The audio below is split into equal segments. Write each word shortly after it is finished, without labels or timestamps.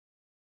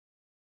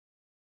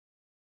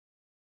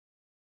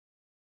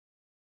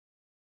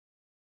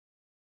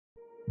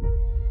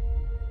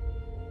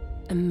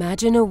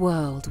Imagine a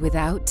world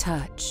without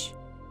touch.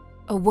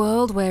 A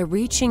world where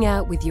reaching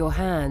out with your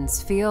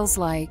hands feels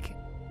like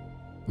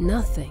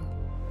nothing.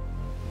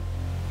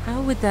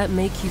 How would that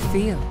make you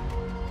feel?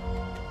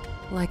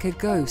 Like a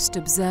ghost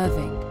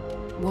observing,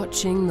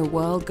 watching the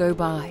world go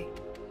by.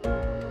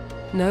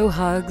 No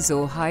hugs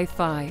or high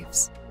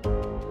fives.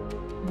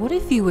 What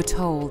if you were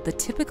told the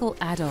typical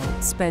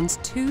adult spends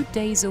 2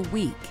 days a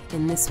week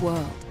in this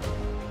world?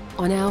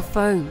 On our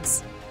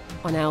phones,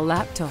 on our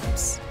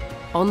laptops,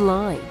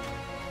 online,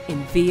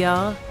 in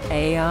VR,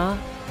 AR,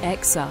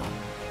 XR.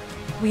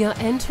 We are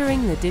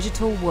entering the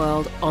digital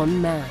world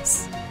en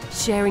masse,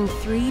 sharing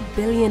 3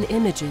 billion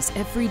images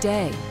every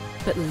day,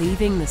 but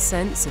leaving the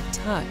sense of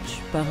touch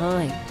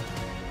behind.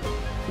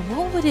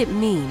 What would it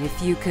mean if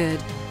you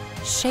could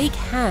shake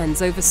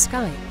hands over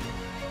Skype,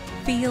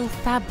 feel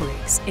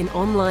fabrics in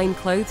online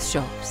clothes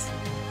shops,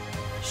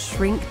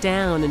 shrink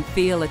down and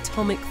feel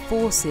atomic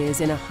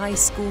forces in a high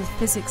school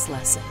physics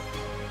lesson,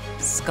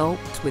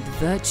 sculpt with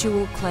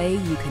virtual clay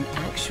you can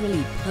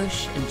actually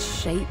push and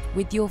shape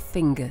with your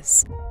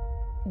fingers?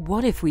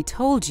 What if we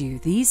told you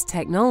these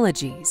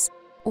technologies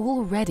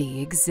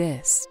already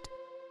exist?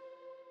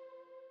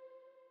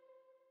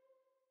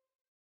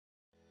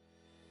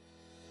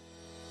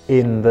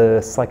 In the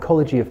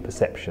psychology of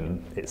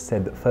perception, it's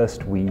said that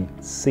first we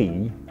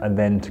see, and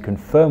then to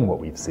confirm what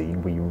we've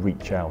seen, we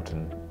reach out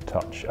and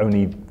touch.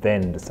 Only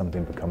then does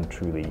something become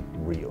truly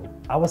real.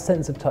 Our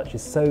sense of touch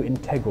is so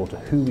integral to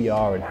who we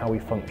are and how we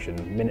function,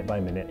 minute by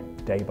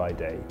minute, day by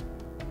day.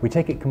 We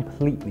take it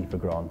completely for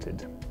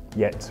granted.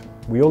 Yet,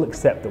 we all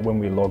accept that when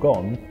we log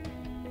on,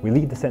 we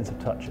leave the sense of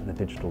touch at the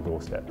digital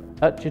doorstep.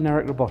 At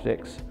Generic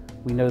Robotics,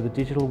 we know the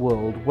digital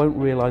world won't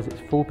realise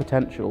its full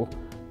potential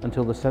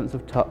until the sense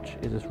of touch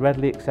is as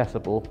readily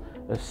accessible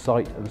as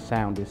sight and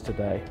sound is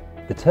today.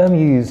 The term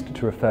used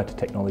to refer to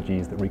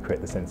technologies that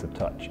recreate the sense of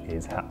touch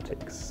is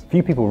haptics.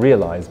 Few people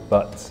realise,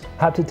 but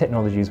haptic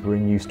technologies were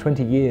in use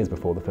 20 years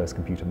before the first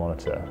computer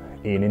monitor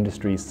in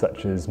industries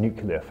such as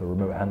nuclear for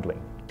remote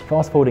handling.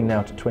 Fast forwarding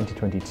now to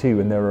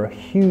 2022, and there are a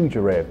huge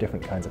array of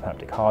different kinds of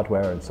haptic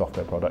hardware and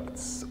software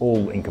products,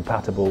 all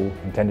incompatible,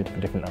 intended for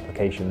different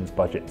applications,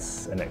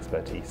 budgets and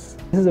expertise.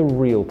 This is a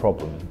real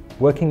problem.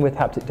 Working with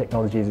haptic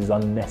technologies is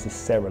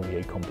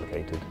unnecessarily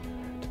complicated.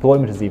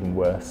 Deployment is even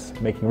worse,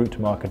 making route to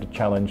market a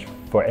challenge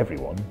for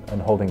everyone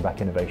and holding back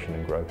innovation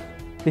and growth.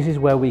 This is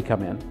where we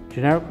come in.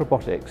 Generic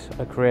Robotics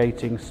are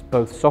creating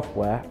both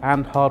software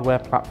and hardware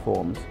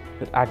platforms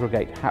that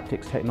aggregate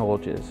haptics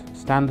technologies,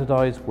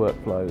 standardise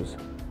workflows,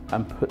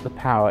 and put the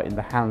power in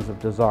the hands of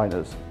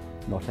designers,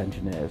 not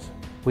engineers.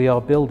 We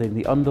are building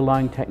the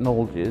underlying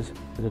technologies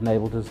that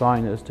enable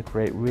designers to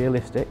create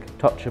realistic,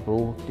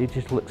 touchable,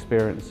 digital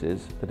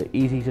experiences that are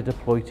easy to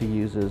deploy to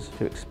users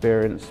to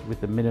experience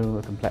with the minimum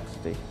of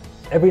complexity.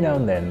 Every now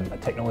and then, a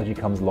technology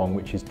comes along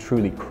which is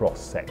truly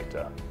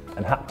cross-sector,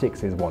 and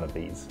haptics is one of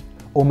these.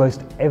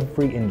 Almost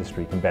every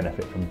industry can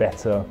benefit from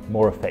better,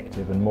 more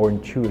effective and more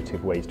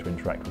intuitive ways to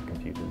interact with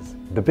computers.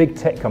 The big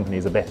tech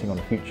companies are betting on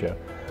a future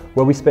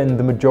where we spend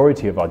the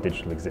majority of our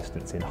digital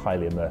existence in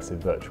highly immersive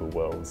virtual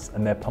worlds,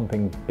 and they're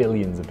pumping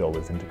billions of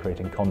dollars into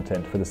creating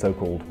content for the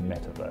so-called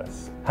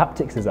metaverse.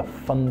 Haptics is a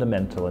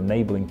fundamental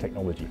enabling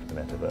technology for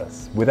the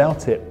metaverse.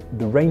 Without it,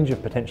 the range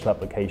of potential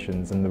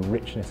applications and the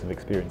richness of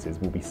experiences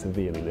will be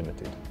severely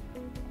limited.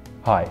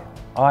 Hi,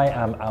 I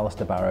am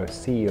Alistair Barrow,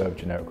 CEO of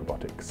Generic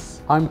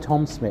Robotics. I'm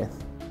Tom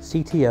Smith,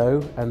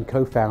 CTO and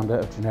co-founder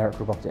of Generic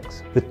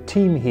Robotics. The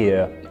team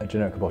here at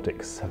Generic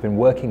Robotics have been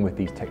working with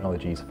these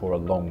technologies for a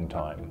long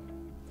time.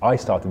 I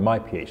started my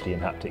PhD in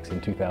haptics in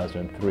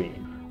 2003.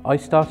 I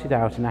started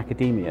out in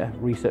academia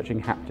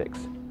researching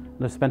haptics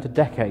and have spent a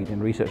decade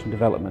in research and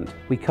development.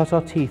 We cut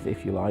our teeth,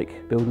 if you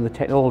like, building the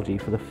technology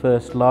for the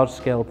first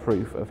large-scale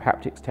proof of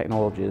haptics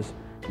technologies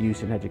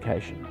used in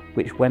education,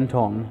 which went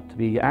on to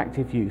be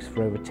active use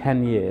for over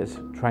 10 years,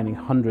 training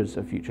hundreds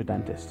of future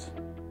dentists.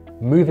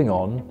 Moving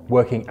on,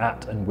 working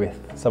at and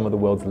with some of the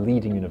world's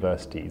leading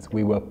universities,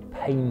 we were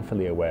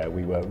painfully aware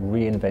we were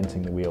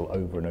reinventing the wheel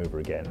over and over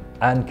again,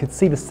 and could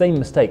see the same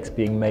mistakes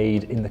being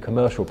made in the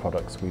commercial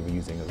products we were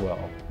using as well.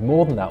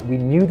 More than that, we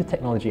knew the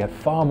technology had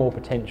far more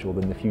potential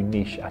than the few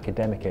niche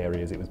academic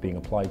areas it was being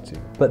applied to.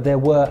 But there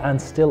were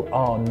and still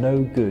are no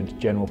good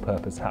general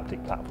purpose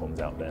haptic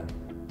platforms out there.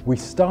 We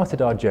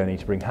started our journey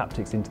to bring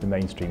haptics into the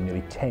mainstream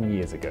nearly 10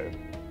 years ago,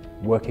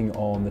 working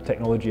on the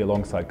technology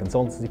alongside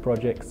consultancy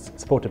projects,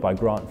 supported by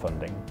grant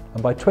funding.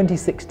 And by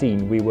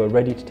 2016, we were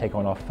ready to take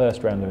on our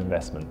first round of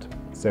investment.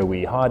 So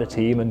we hired a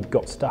team and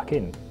got stuck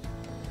in.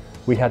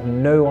 We had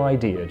no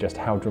idea just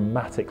how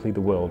dramatically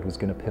the world was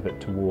going to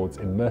pivot towards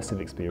immersive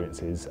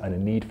experiences and a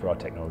need for our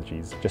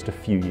technologies just a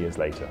few years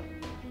later.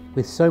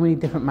 With so many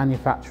different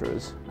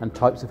manufacturers and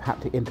types of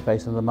haptic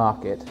interface on the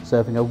market,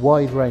 serving a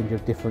wide range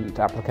of different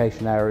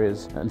application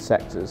areas and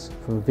sectors,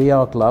 from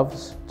VR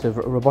gloves to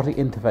robotic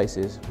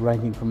interfaces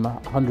ranging from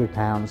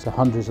 £100 to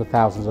hundreds of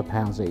thousands of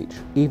pounds each.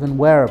 Even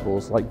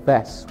wearables like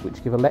vests,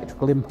 which give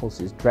electrical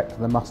impulses direct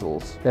to the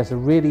muscles. There's a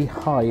really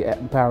high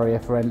barrier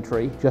for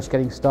entry just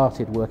getting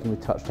started working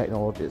with touch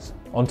technologies.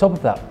 On top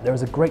of that, there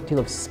is a great deal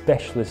of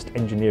specialist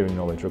engineering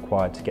knowledge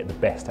required to get the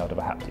best out of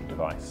a haptic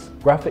device.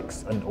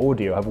 Graphics and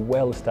audio have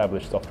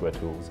well-established software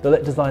tools that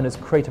let designers'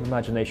 creative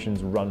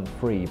imaginations run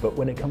free, but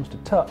when it comes to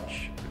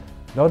touch,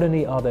 not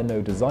only are there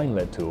no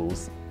design-led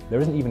tools, there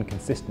isn't even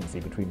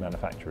consistency between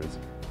manufacturers.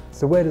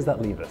 So where does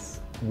that leave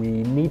us? We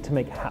need to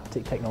make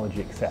haptic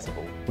technology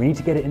accessible. We need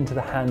to get it into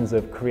the hands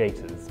of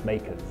creators,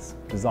 makers,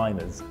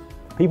 designers,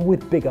 people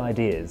with big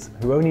ideas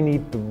who only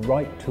need the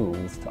right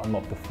tools to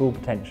unlock the full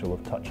potential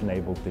of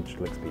touch-enabled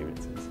digital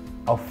experiences.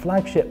 Our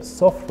flagship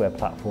software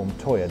platform,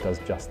 Toya, does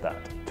just that.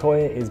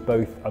 Toya is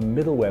both a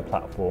middleware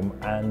platform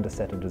and a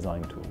set of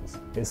design tools.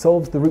 It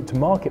solves the route to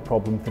market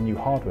problem for new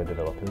hardware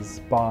developers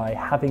by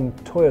having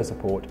Toya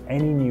support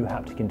any new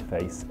haptic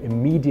interface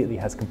immediately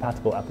has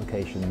compatible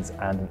applications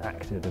and an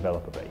active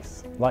developer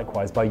base.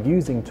 Likewise, by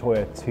using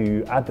Toya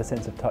to add the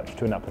sense of touch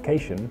to an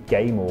application,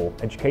 game or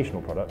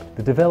educational product,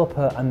 the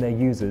developer and their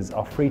users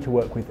are free to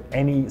work with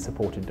any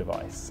supported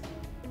device,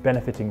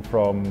 benefiting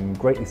from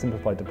greatly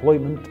simplified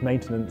deployment,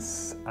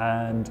 maintenance,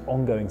 and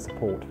ongoing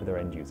support for their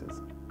end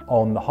users.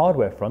 On the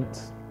hardware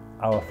front,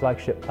 our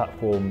flagship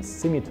platform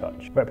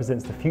SimuTouch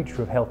represents the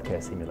future of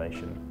healthcare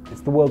simulation. It's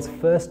the world's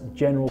first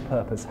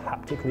general-purpose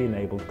haptically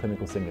enabled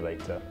clinical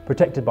simulator.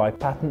 Protected by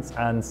patents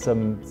and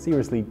some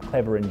seriously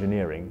clever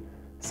engineering,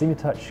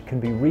 SimuTouch can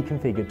be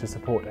reconfigured to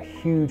support a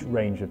huge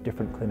range of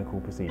different clinical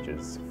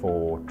procedures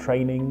for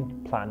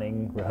training,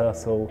 planning,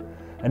 rehearsal,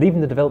 and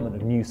even the development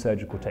of new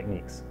surgical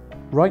techniques.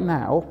 Right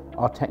now,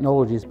 our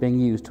technology is being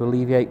used to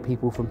alleviate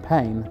people from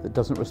pain that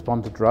doesn't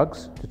respond to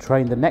drugs, to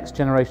train the next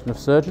generation of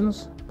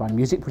surgeons, by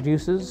music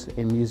producers,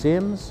 in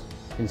museums,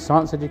 in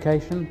science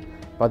education,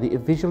 by the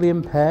visually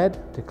impaired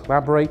to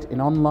collaborate in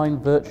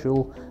online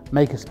virtual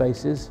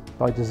makerspaces,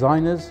 by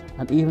designers,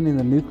 and even in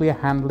the nuclear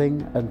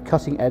handling and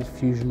cutting-edge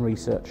fusion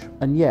research.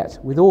 And yet,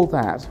 with all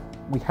that,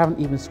 we haven't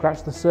even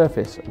scratched the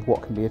surface of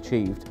what can be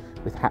achieved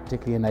with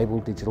haptically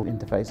enabled digital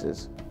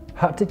interfaces.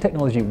 Haptic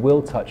technology will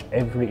touch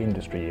every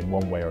industry in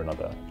one way or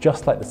another.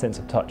 Just like the sense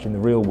of touch in the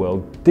real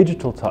world,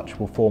 digital touch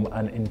will form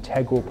an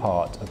integral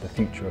part of the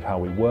future of how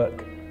we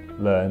work,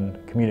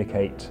 learn,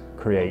 communicate,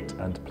 create,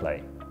 and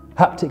play.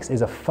 Haptics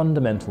is a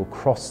fundamental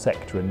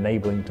cross-sector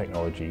enabling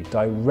technology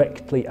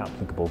directly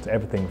applicable to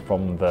everything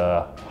from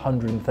the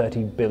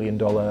 $130 billion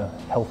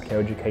healthcare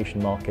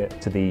education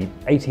market to the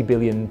 $80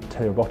 billion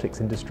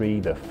telerobotics industry,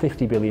 the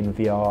 $50 billion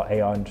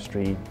VR, AR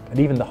industry, and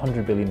even the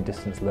 $100 billion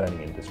distance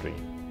learning industry.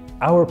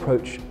 Our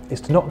approach is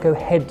to not go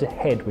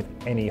head-to-head with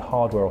any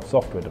hardware or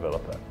software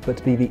developer, but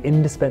to be the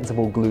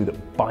indispensable glue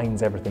that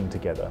binds everything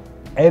together.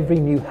 Every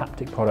new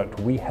haptic product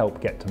we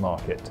help get to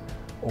market,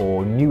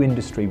 or new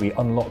industry we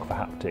unlock for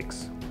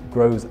haptics,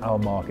 grows our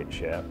market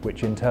share,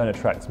 which in turn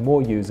attracts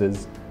more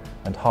users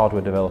and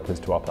hardware developers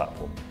to our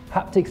platform.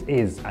 Haptics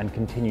is and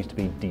continues to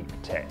be deep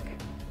tech.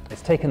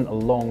 It's taken a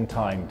long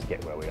time to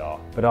get where we are,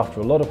 but after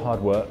a lot of hard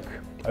work,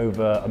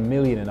 over $1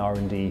 million in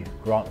R&D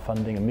grant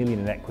funding, $1 million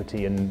in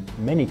equity, and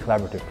many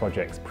collaborative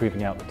projects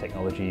proving out the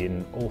technology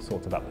in all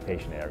sorts of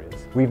application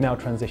areas, we've now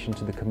transitioned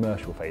to the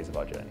commercial phase of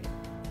our journey.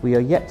 We are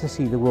yet to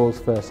see the world's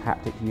first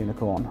haptic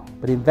unicorn,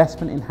 but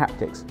investment in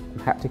haptics and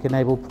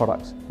haptic-enabled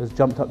products has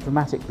jumped up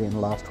dramatically in the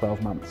last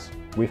 12 months.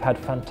 We've had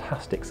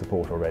fantastic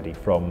support already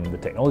from the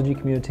technology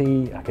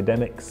community,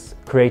 academics,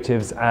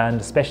 creatives,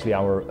 and especially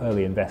our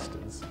early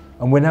investors.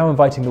 And we're now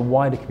inviting the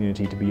wider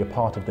community to be a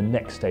part of the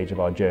next stage of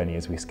our journey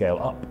as we scale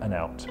up and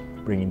out,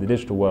 bringing the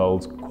digital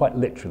world quite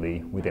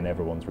literally within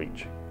everyone's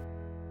reach.